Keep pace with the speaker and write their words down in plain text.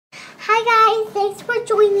Hey, thanks for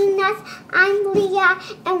joining us. I'm Leah,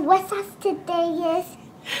 and with us today is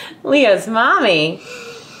Leah's mommy.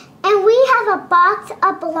 And we have a box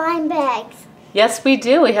of blind bags. Yes, we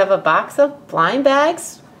do. We have a box of blind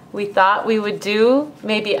bags. We thought we would do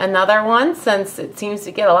maybe another one since it seems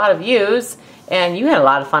to get a lot of views, and you had a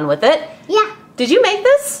lot of fun with it. Yeah. Did you make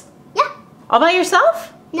this? Yeah. All by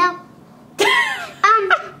yourself? No.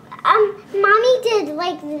 Mommy did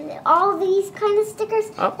like all these kind of stickers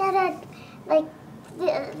that had like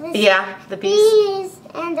the bees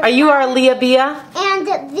and Are you our Leah Bia?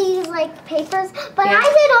 And these like papers, but Yeah. I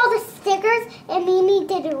did all the stickers and Mimi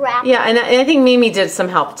did wrap. Yeah, and I think Mimi did some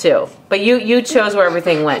help too. But you chose where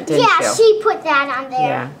everything went, didn't you? Yeah, she put that on there.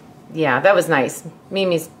 Yeah. Yeah, that was nice.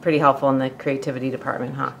 Mimi's pretty helpful in the creativity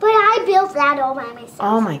department, huh? But I built that all by myself.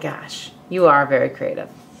 Oh my gosh. You are very creative.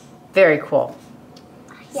 Very cool.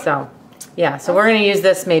 Yeah. So we're going to use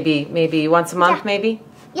this maybe once a month, maybe?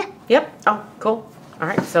 Yeah. Yep. Oh, cool. All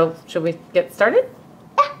right, so should we get started?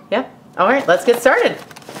 Yeah. Yep. All right, let's get started.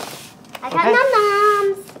 I got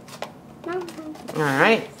num-noms. Num-noms. All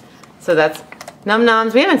right. So that's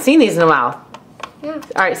num-noms. We haven't seen these in a while. Yeah.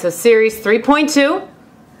 All right, so series 3.2. You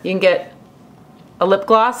can get a lip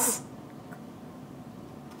gloss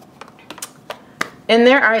in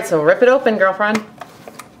there. All right, so rip it open, girlfriend.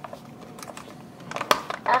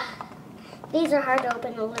 These are hard to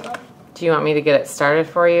open a little. Do you want me to get it started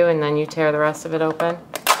for you and then you tear the rest of it open?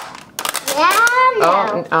 Yeah,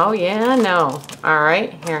 no. Oh yeah, no. All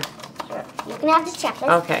right, here. Sure. You can have the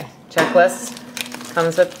checklist. Okay, checklist.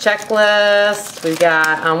 Comes with checklist. We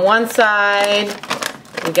got on one side,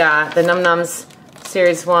 we got the Num Nums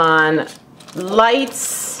Series 1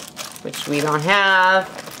 lights, which we don't have.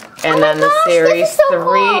 And then the Series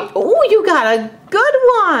 3. Oh, you got a good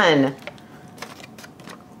one.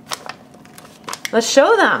 Let's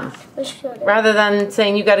show them. Let's show them. Rather than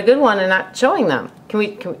saying you got a good one and not showing them. Can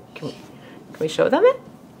we show them it?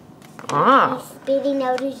 Ah. Speedy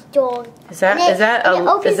notice dog. Is that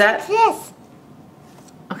like this?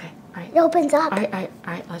 Okay, all right. It opens up. All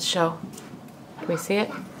right, let's show. Can we see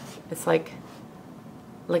it? It's like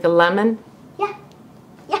a lemon. Yeah.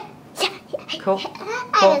 Cool.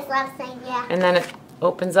 I just love saying yeah. And then it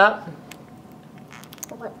opens up.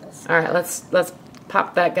 What this? All right, let's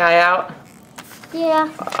pop that guy out.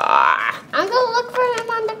 Yeah. Ah. I'm gonna look for him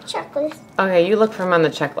on the checklist. Okay, you look for him on the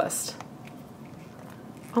checklist.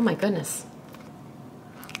 Oh my goodness.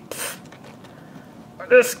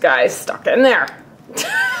 This guy's stuck in there.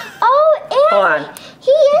 Oh, and Hold on.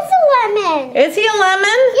 he is a lemon. Is he a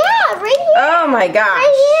lemon? Yeah, right here. Oh my gosh.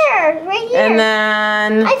 Right here. And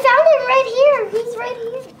then I found him right here. He's right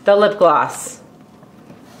here. the lip gloss.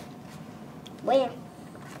 Where?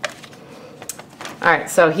 All right,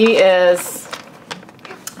 so he is.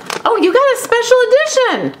 Oh, you got a special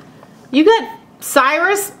edition. You got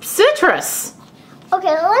Cyrus Citrus. Okay,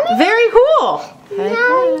 let me. Very cool.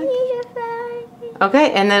 No.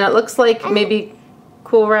 Okay, and then it looks like maybe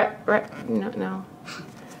cool no.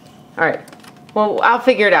 All right. Well, I'll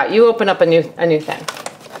figure it out. You open up a new thing.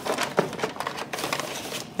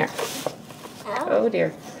 Here. Oh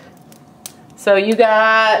dear. So you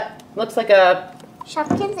got, looks like a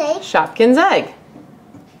Shopkins egg. Shopkins egg.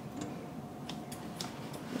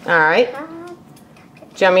 All right. Do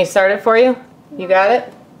you want me to start it for you? You got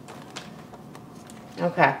it?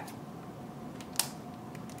 Okay.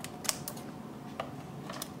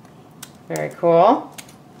 Very cool.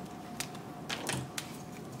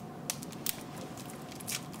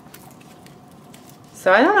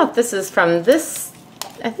 So I don't know if this is from this.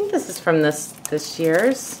 I think this is from this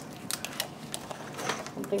year's.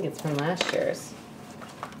 I don't think it's from last year's.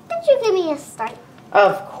 Did you give me a start?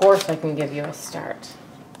 Of course I can give you a start.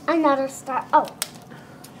 Another start. Oh.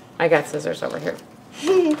 I got scissors over here.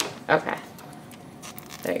 Okay.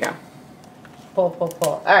 There you go. Pull.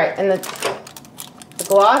 All right, and the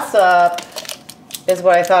gloss up is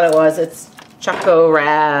what I thought it was. It's Choco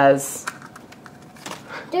Raz.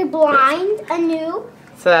 They're blind, a new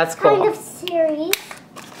So that's cool. kind of series.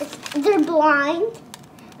 They're blind.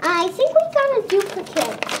 I think we got a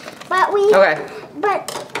duplicate, but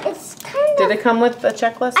it's kind of. Did it come with a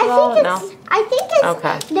checklist at all? I think it's.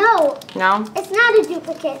 Okay. No. No? It's not a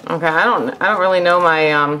duplicate. Okay, I don't really know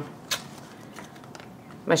my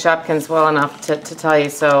my Shopkins well enough to tell you,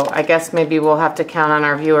 so I guess maybe we'll have to count on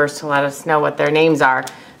our viewers to let us know what their names are.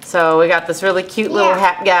 So we got this really cute little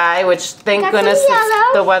hat guy, which thank goodness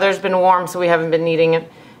the weather's been warm, so we haven't been needing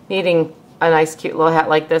a nice cute little hat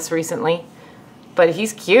like this recently. But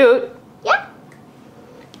he's cute. Yeah.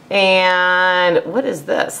 And what is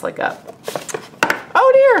this? Like a,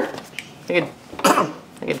 oh dear. You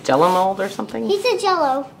could Like a Jello mold or something? He's a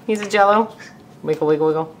Jello. He's a Jello? Wiggle, wiggle,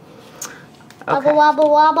 wiggle. Okay. Wobble, wobble,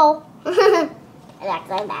 wobble. It acts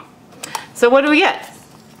like that. So what do we get?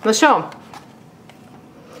 Let's show them.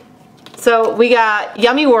 So we got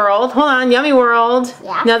Yummy World. Hold on, Yummy World.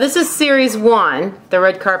 Yeah. Now this is series 1, the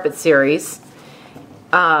red carpet series.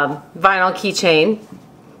 Vinyl keychain.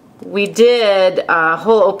 We did a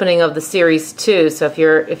whole opening of the series 2. So if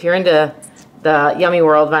you're into the Yummy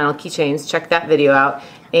World vinyl keychains, check that video out.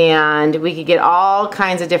 And we could get all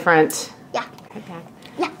kinds of different. Yeah.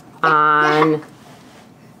 Yeah. On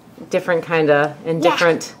different kind of and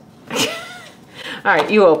different. All right,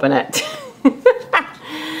 you open it.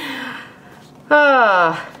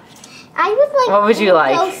 I would like. What would you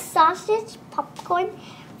like? Sausage, popcorn,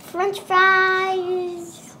 French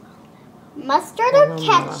fries, mustard or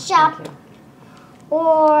ketchup,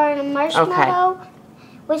 or marshmallow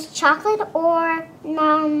with chocolate or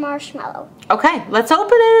non-marshmallow. Okay, let's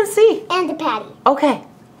open it and see. And the patty. Okay.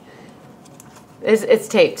 It's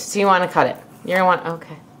taped, so you want to cut it. You're gonna want.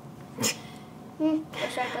 Okay. Where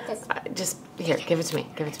should I put this? Just here, give it to me.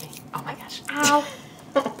 Give it to me. Oh my gosh. Ow!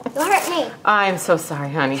 You hurt me. I'm so sorry,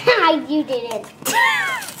 honey. You didn't.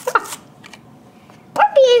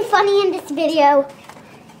 We're being funny in this video.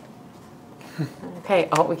 Okay.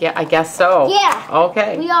 Oh, yeah. I guess so. Yeah.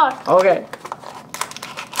 Okay. We are. Okay.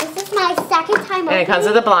 This is my second time opening. And it comes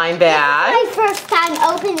with a blind bag. This is my first time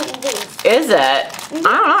opening these. Is it? I don't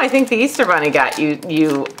know. I think the Easter Bunny got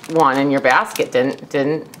you one in your basket, didn't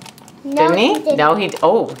No, he? didn't. No, he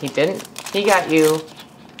didn't. He got you.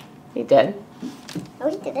 He did. No,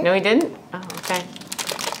 he didn't. No, he didn't? Oh, okay.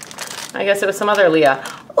 I guess it was some other Leah.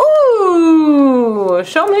 Ooh!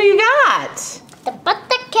 Show me who you got. The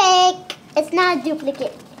butter cake. It's not a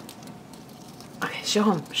duplicate. Okay, show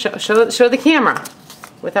him. Show the camera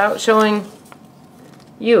without showing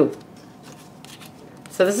you.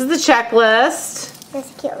 So this is the checklist.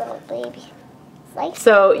 This cute little baby. Like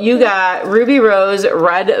So you got Ruby Rose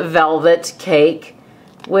Red Velvet Cake,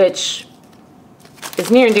 which is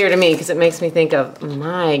near and dear to me because it makes me think of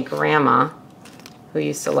my grandma, who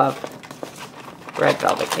used to love red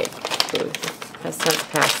velvet cake, who has since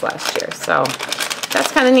passed last year. So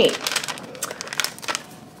that's kind of neat.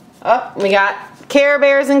 Oh, we got Care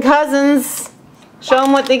Bears and Cousins. Show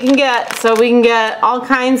them what they can get. So we can get all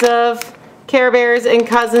kinds of Care Bears and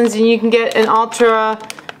Cousins, and you can get an ultra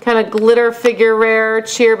kind of glitter figure rare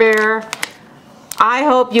Cheer Bear. I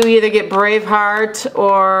hope you either get Braveheart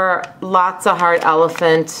or Lots of Heart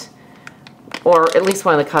Elephant, or at least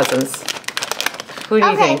one of the cousins. Who do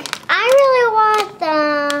you think? I really want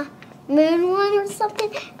the moon one or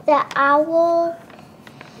something, the owl,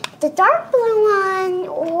 the dark blue one,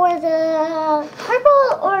 or the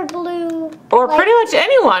purple or blue. Or pretty much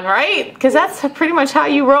anyone, right? Because that's pretty much how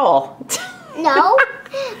you roll. No,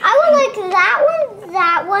 I would like that one,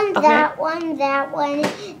 that one, that one, that one,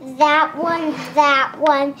 that one, that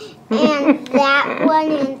one, and that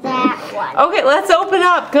one, and that one. Okay, let's open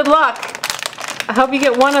up. Good luck. I hope you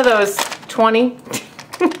get one of those 20.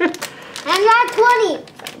 I'm not 20.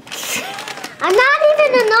 I'm not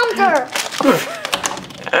even a number.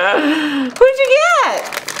 Who'd you get?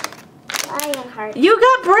 Lionheart. You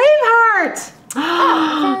got Braveheart.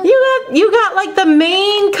 You got like the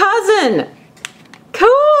main cousin.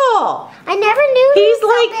 Cool. I never knew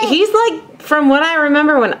He's like from what I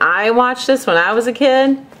remember when I watched this when I was a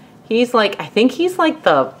kid, I think he's like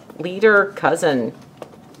the leader cousin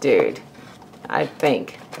dude. I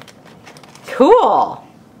think. Cool.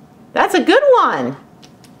 That's a good one.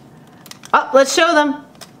 Oh, let's show them.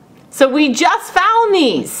 So we just found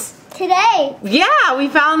these. today. Yeah, we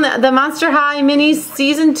found the Monster High Minis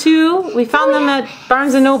Season 2. We found them at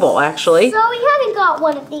Barnes & Noble, actually. So we haven't got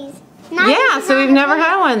one of these. Yeah, so we've never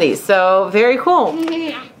had one of these. So very cool.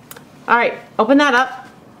 All right, open that up.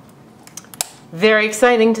 Very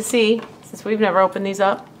exciting to see, since we've never opened these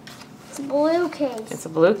up. It's a blue case. It's a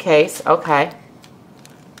blue case. Okay.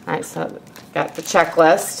 All right, so got the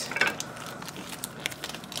checklist.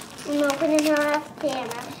 I'm opening her off camera.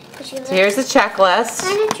 So here's the checklist.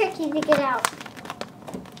 Kind of tricky to get out.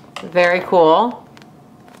 Very cool.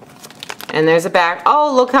 And there's a back.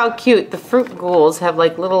 Oh, look how cute. The fruit ghouls have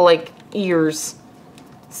like little ears.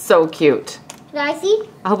 So cute. Did I see?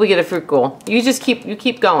 I hope we get a fruit ghoul. You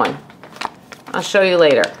keep going. I'll show you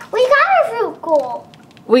later. We got a fruit ghoul.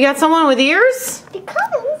 We got someone with ears?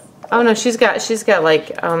 Because. Oh no, she's got who's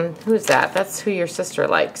that? That's who your sister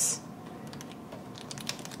likes.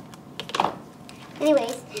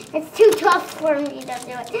 Anyways, it's too tough for me to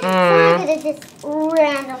do it. So I'm gonna just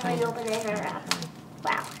randomly open her up.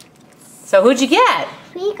 Wow. So who'd you get?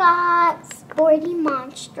 We got sporty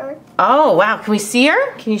monster. Oh, wow. Can we see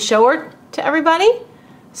her? Can you show her to everybody?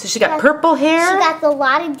 So she got purple hair. She got a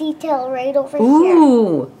lot of detail right over here.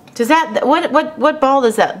 Ooh. Does that, what ball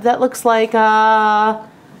is that? That looks like,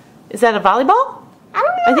 is that a volleyball? I don't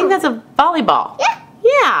know. I think that's a volleyball. Yeah.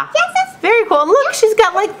 Yeah. Yes, that's very cool. And look, she's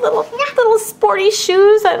got like little sporty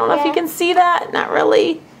shoes. I don't know if you can see that. Not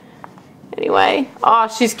really. Anyway. Oh,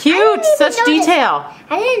 she's cute. Such detail.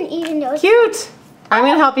 I didn't even know. Cute. I'm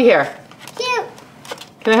going to help you here. Cute.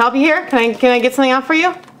 Can I help you here? Can I get something out for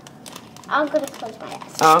you? I'm going to close my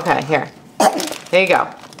eyes. Oh, okay, here. There you go.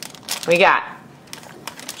 We got.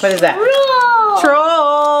 What is that? Trolls.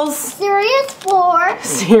 Trolls. Series 4.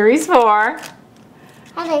 Series 4.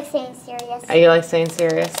 I like saying serious. Oh, you like saying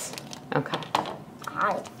serious? Okay.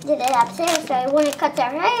 I did it upstairs, so I want to cut their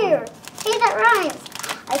hair. Hey, that rhymes.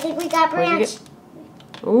 I think we got Branch.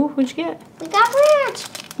 Ooh, what'd you get? We got Branch.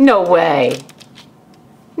 No way.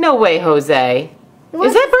 No way, Jose.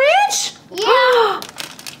 Is that Branch? Yeah.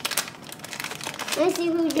 Let's see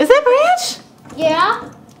who Is that Branch?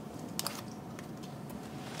 Yeah.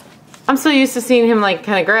 I'm so used to seeing him like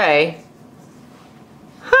kind of gray.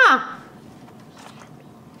 Huh.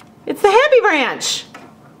 It's the Happy Branch.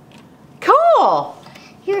 Cool.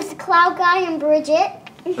 Here's the Cloud Guy and Bridget.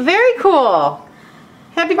 Very cool.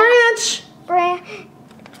 Happy Branch.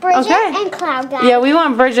 Bridget and Cloud Guy. Yeah, we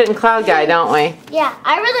want Bridget and Cloud Guy, don't we? Yeah,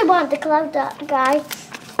 I really want the Cloud Guy.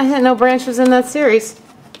 I didn't know Branch was in that series.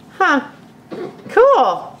 Huh. Cool.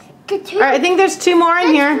 All right, I think there's 2 more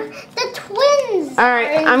in here. The twins. All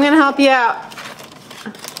right, I'm going to help you out.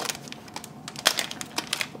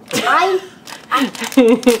 All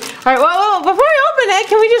right, whoa, before we open it,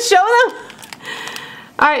 can we just show them?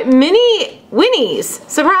 All right, Mini Winnie's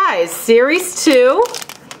Surprise, Series 2.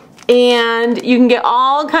 And you can get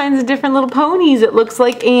all kinds of different little ponies, it looks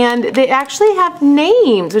like. And they actually have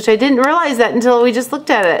names, which I didn't realize that until we just looked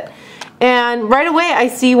at it. And right away, I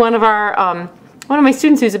see one of my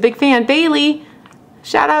students who's a big fan, Bailey.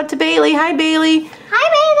 Shout out to Bailey. Hi, Bailey. Hi,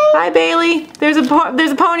 Bailey. Hi, Bailey. There's a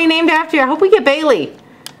pony named after you. I hope we get Bailey.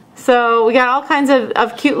 So we got all kinds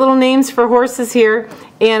of cute little names for horses here.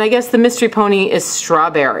 And I guess the mystery pony is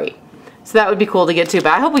Strawberry. So that would be cool to get too.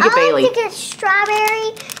 But I hope we get Bailey. I like to get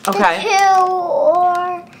Strawberry, okay. The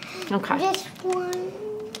 2, or this one.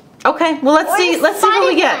 Okay, well let's see what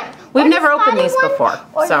we get. We've never opened these before.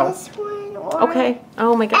 Or so this one, or okay.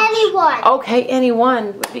 Oh my gosh. anyone. Okay,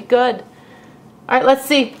 anyone would be good. All right, let's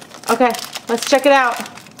see. Okay, let's check it out.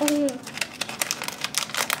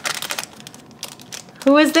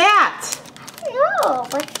 Who is that? No,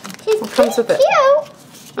 but she's What comes with it? cute.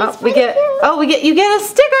 You get a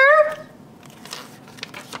sticker.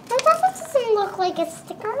 That doesn't look like a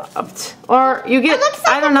sticker. Or you get, It looks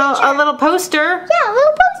like I don't know, picture. a little poster. Yeah, a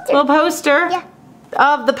little poster. Little poster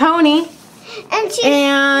of the pony.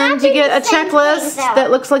 And you get a checklist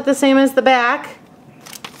that looks like the same as the back.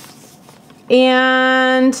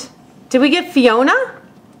 And did we get Fiona?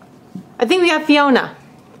 I think we got Fiona.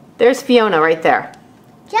 There's Fiona right there.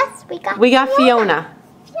 Yes, we got Fiona.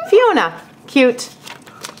 Fiona. Cute.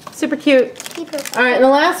 Super cute. All right, and the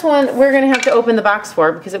last one we're going to have to open the box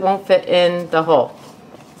for because it won't fit in the hole.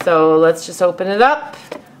 So let's just open it up.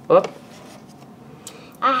 Whoop.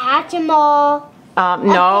 A Hatchimal.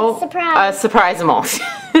 No. Surprise. Surprise-a-mole.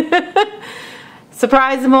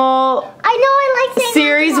 Surprise-a-mole. I know I like saying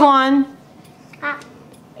Series Hatchimal. 1.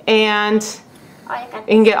 And you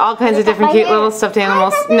can get all kinds of different cute little stuffed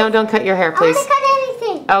animals. No, don't cut your hair, please. I don't cut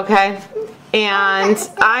anything. Okay. And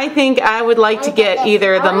I think I would like to get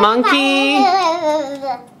either the monkey,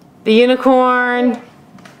 the unicorn.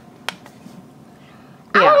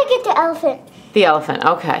 I want to get the elephant. The elephant,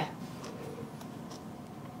 okay.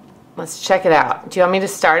 Let's check it out. Do you want me to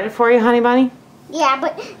start it for you, honey bunny? Yeah,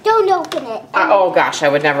 but don't open it. Oh gosh, I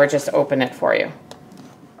would never just open it for you.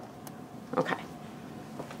 Okay.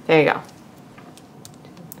 There you go.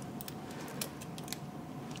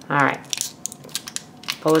 All right.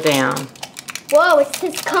 Pull it down. Whoa, it's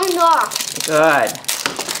just coming off. Good.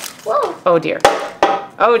 Whoa. Oh dear.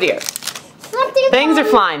 Oh dear. Things are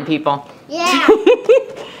flying, people. Yeah.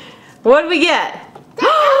 What did we get? The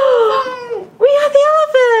elephant. We got the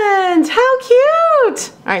elephant. How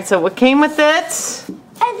cute. All right, so what came with it?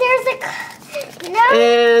 And there's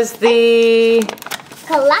is the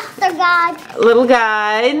collector guide. Little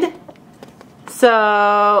guide.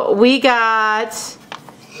 So we got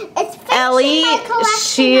Ellie.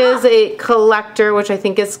 She is a collector, which I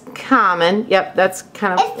think is common. Yep, that's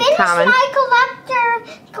kind of common.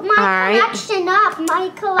 Collection up. My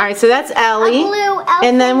collection. All right, so that's Ellie. A blue elephant.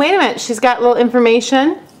 And then wait a minute, she's got a little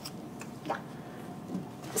information.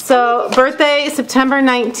 So birthday September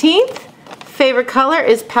 19th, favorite color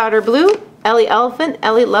is powder blue. Ellie Elephant.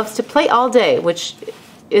 Ellie loves to play all day, which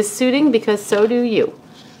is suiting because so do you.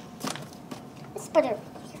 Let's put her.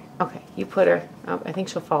 Okay, you put her. Oh, I think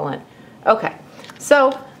she'll fall in. Okay,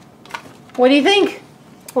 so what do you think?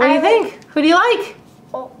 What do you think? Who do you like?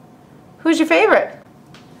 Oh. Who's your favorite?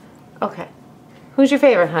 Okay. Who's your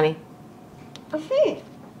favorite, honey?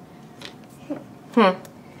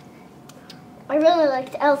 I really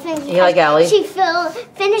like the elephant. You like Ellie? She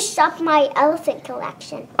finished up my elephant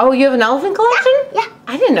collection. Oh, you have an elephant collection? Yeah.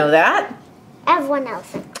 I didn't know that. I have one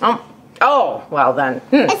elephant. Oh, well then.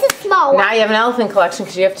 It's a small one. Now you have an elephant collection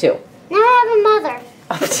because you have two. Now I have a mother.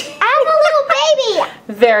 I have a little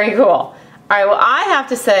baby. Very cool. All right, well, I have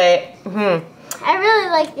to say, I really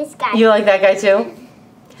like this guy. You like that guy too?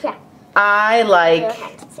 Yeah. I like, really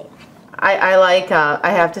have to say that.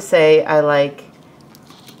 I have to say, I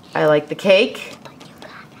like the cake.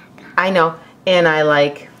 I know. And I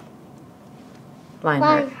like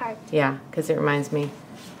Lionheart. Lionheart. Yeah, because it reminds me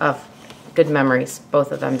of good memories.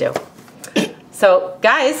 Both of them do. So,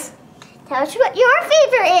 guys. Tell us what your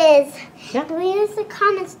favorite is. Yeah. Leave us the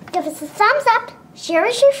comments. Give us a thumbs up. Share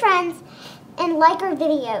with your friends. And like our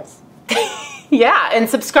videos. Yeah, and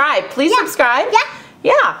subscribe. Please subscribe. Yeah.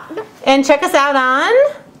 Yeah. And check us out on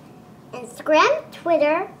Instagram,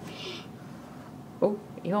 Twitter. Oh,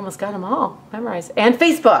 you almost got them all memorized. And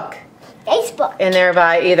Facebook. Facebook. And they're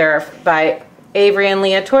either by Avery and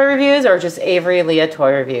Leah Toy Reviews or just Avery and Leah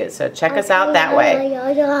Toy Reviews. So check us out that way.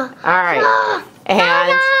 All right.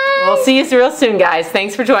 And we'll see you real soon, guys.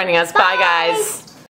 Thanks for joining us. Bye guys.